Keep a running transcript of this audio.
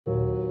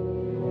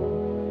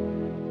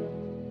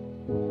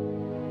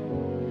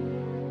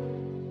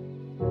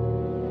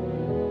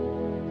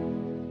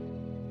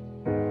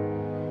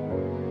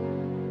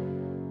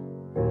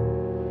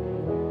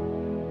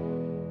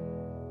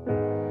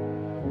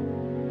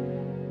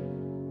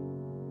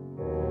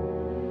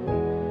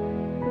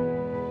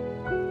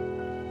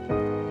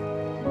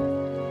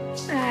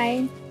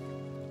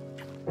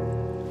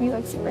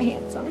super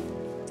handsome.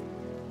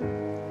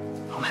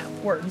 I'm out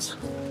of words.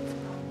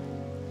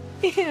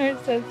 You're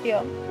so cute.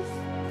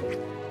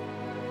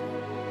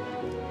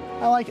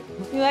 I like it.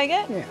 You like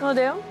it? Yeah. Will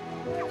do?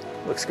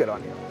 Looks good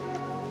on you.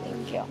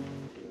 Thank you.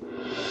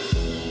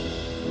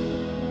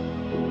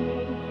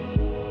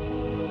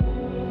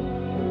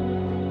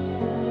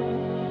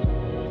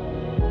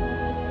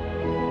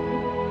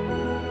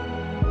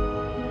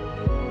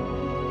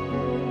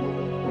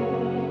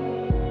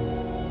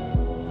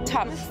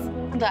 Thomas,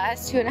 the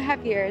last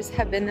 2.5 years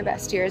have been the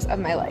best years of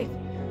my life.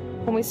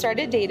 When we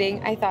started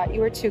dating, I thought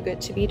you were too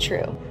good to be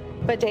true.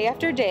 But day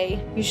after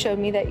day, you showed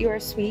me that you are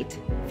sweet,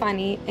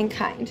 funny, and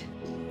kind.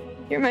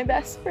 You're my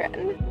best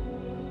friend.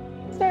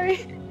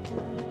 Sorry.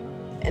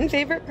 And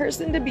favorite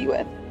person to be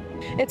with.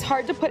 It's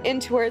hard to put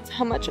into words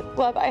how much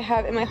love I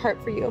have in my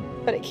heart for you,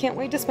 but I can't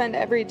wait to spend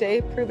every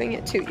day proving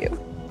it to you.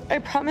 I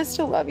promise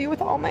to love you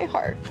with all my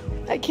heart.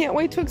 I can't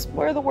wait to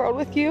explore the world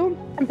with you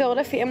and build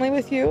a family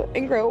with you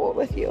and grow old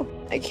with you.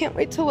 I can't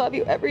wait to love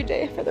you every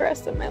day for the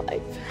rest of my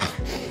life.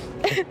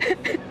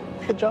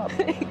 Good job.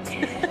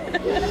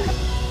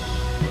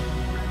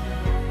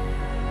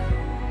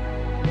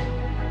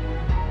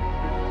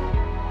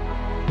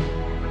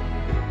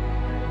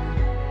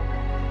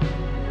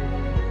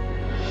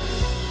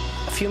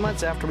 A few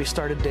months after we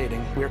started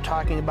dating, we were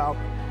talking about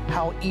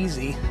how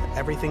easy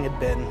everything had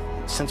been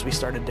since we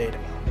started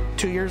dating.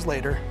 2 years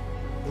later,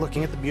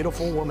 looking at the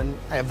beautiful woman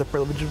I have the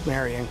privilege of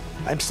marrying,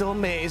 I'm still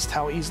amazed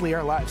how easily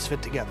our lives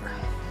fit together.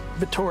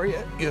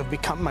 Victoria, you have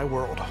become my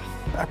world.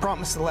 I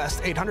promise the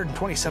last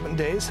 827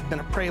 days have been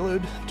a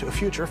prelude to a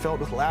future filled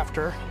with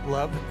laughter,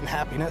 love, and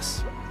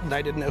happiness that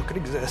I didn't know could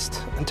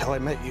exist until I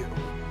met you.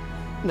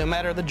 No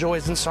matter the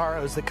joys and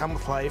sorrows that come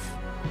with life,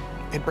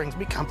 it brings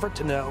me comfort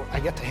to know I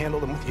get to handle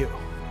them with you.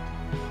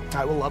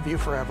 I will love you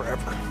forever,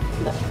 ever.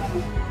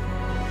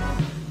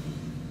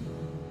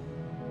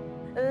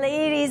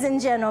 Ladies and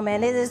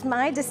gentlemen, it is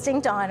my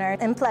distinct honor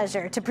and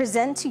pleasure to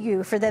present to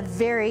you for the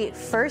very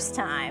first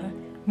time,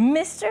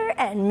 Mr.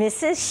 and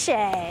Mrs.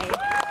 Shea.